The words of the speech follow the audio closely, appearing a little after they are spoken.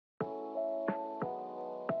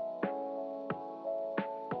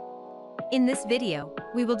In this video,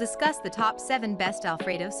 we will discuss the top 7 best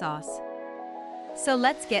Alfredo sauce. So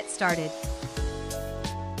let's get started.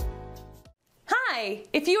 Hi,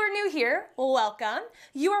 if you are new here, welcome.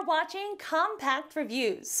 You are watching Compact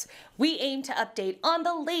Reviews. We aim to update on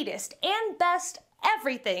the latest and best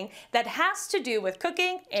everything that has to do with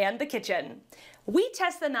cooking and the kitchen. We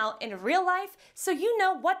test them out in real life so you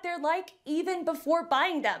know what they're like even before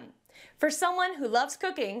buying them. For someone who loves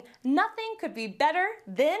cooking, nothing could be better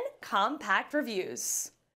than Compact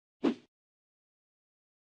Reviews.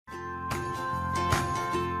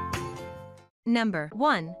 Number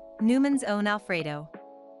 1. Newman's Own Alfredo.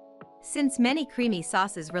 Since many creamy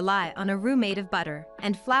sauces rely on a roux made of butter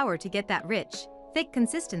and flour to get that rich, thick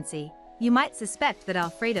consistency, you might suspect that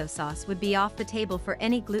Alfredo sauce would be off the table for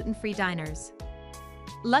any gluten-free diners.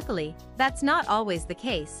 Luckily, that's not always the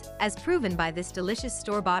case, as proven by this delicious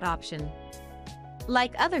store-bought option.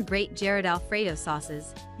 Like other great Jared Alfredo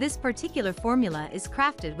sauces, this particular formula is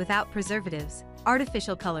crafted without preservatives,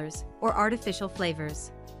 artificial colors, or artificial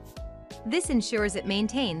flavors. This ensures it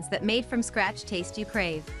maintains that made-from-scratch taste you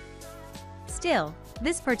crave. Still,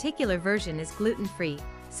 this particular version is gluten-free,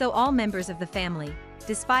 so all members of the family,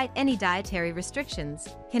 despite any dietary restrictions,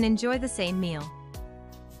 can enjoy the same meal.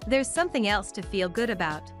 There's something else to feel good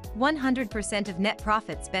about: 100% of net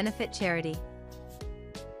profits benefit charity.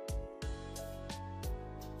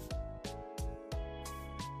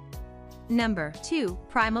 Number 2.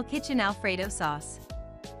 Primal Kitchen Alfredo Sauce.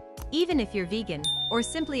 Even if you're vegan, or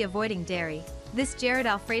simply avoiding dairy, this Jared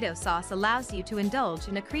Alfredo sauce allows you to indulge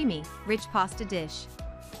in a creamy, rich pasta dish.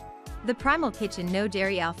 The Primal Kitchen No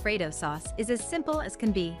Dairy Alfredo sauce is as simple as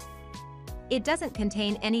can be. It doesn't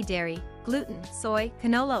contain any dairy, gluten, soy,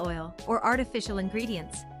 canola oil, or artificial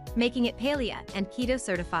ingredients, making it paleo and keto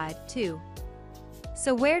certified, too.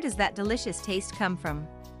 So where does that delicious taste come from?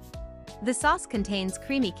 The sauce contains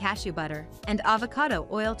creamy cashew butter and avocado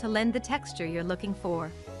oil to lend the texture you're looking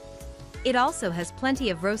for. It also has plenty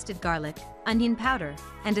of roasted garlic, onion powder,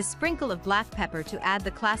 and a sprinkle of black pepper to add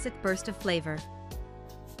the classic burst of flavor.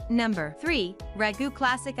 Number 3. Ragu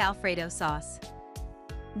Classic Alfredo Sauce.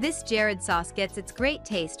 This Jared sauce gets its great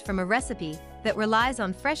taste from a recipe that relies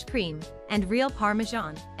on fresh cream and real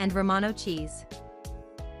Parmesan and Romano cheese.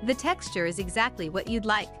 The texture is exactly what you'd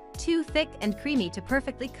like, too thick and creamy to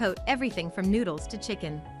perfectly coat everything from noodles to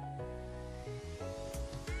chicken.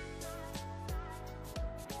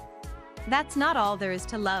 That's not all there is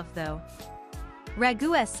to love, though.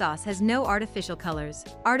 Ragu's sauce has no artificial colors,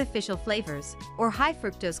 artificial flavors, or high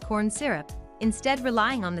fructose corn syrup, instead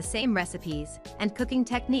relying on the same recipes and cooking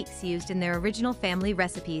techniques used in their original family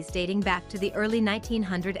recipes dating back to the early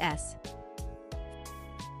 1900s.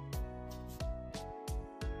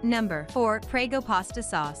 Number 4. Prego Pasta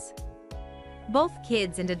Sauce. Both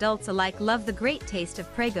kids and adults alike love the great taste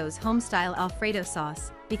of Prego's Homestyle Alfredo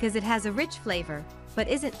sauce because it has a rich flavor, but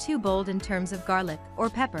isn't too bold in terms of garlic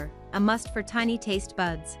or pepper, a must for tiny taste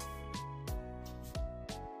buds.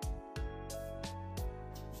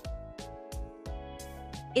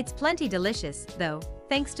 It's plenty delicious, though,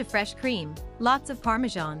 thanks to fresh cream, lots of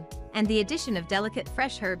Parmesan, and the addition of delicate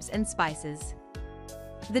fresh herbs and spices.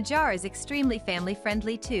 The jar is extremely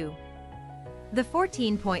family-friendly too. The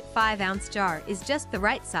 14.5-ounce jar is just the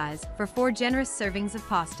right size for 4 generous servings of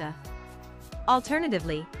pasta.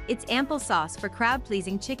 Alternatively, it's ample sauce for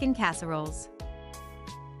crowd-pleasing chicken casseroles.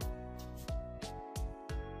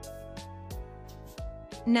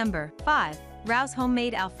 Number 5. Ragu's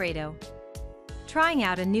Homemade Alfredo. Trying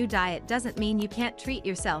out a new diet doesn't mean you can't treat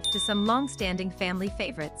yourself to some long-standing family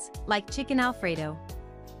favorites, like chicken Alfredo.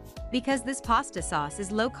 Because this pasta sauce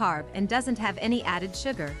is low-carb and doesn't have any added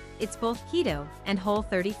sugar, it's both keto and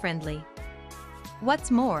Whole30 friendly.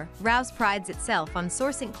 What's more, Ragu's prides itself on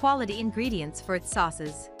sourcing quality ingredients for its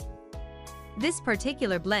sauces. This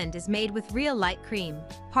particular blend is made with real light cream,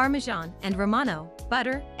 Parmesan and Romano,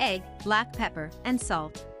 butter, egg, black pepper, and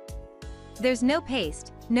salt. There's no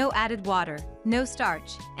paste, no added water, no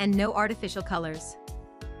starch, and no artificial colors.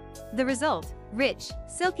 The result: rich,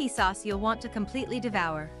 silky sauce you'll want to completely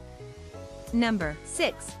devour. Number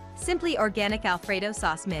 6. Simply Organic Alfredo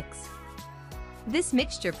Sauce Mix. This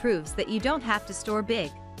mixture proves that you don't have to store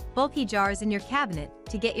big, bulky jars in your cabinet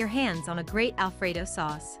to get your hands on a great Alfredo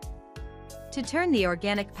sauce. To turn the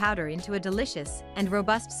organic powder into a delicious and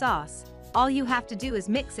robust sauce, all you have to do is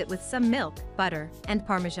mix it with some milk, butter, and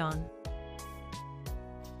Parmesan.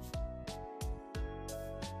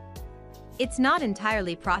 It's not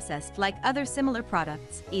entirely processed like other similar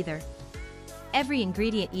products, either. Every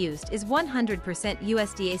ingredient used is 100%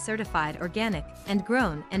 USDA certified organic and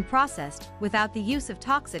grown and processed without the use of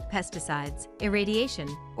toxic pesticides, irradiation,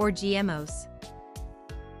 or GMOs.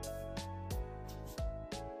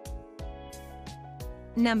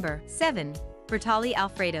 Number 7. Bertolli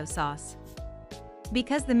Alfredo sauce.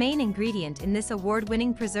 Because the main ingredient in this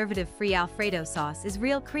award-winning preservative-free Alfredo sauce is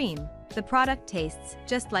real cream, the product tastes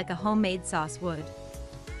just like a homemade sauce would.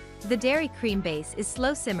 The dairy cream base is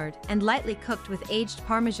slow-simmered and lightly cooked with aged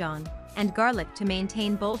Parmesan and garlic to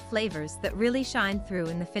maintain bold flavors that really shine through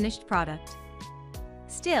in the finished product.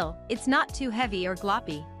 Still, it's not too heavy or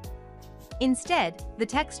gloppy. Instead, the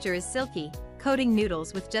texture is silky, coating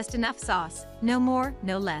noodles with just enough sauce, no more,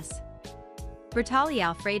 no less. Bertolli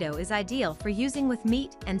Alfredo is ideal for using with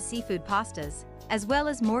meat and seafood pastas, as well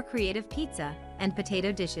as more creative pizza and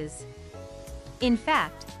potato dishes. In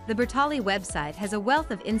fact, the Bertolli website has a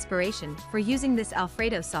wealth of inspiration for using this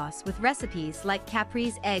Alfredo sauce with recipes like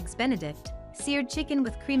Caprese Eggs Benedict, seared chicken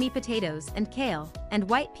with creamy potatoes and kale, and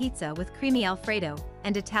white pizza with creamy Alfredo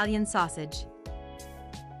and Italian sausage.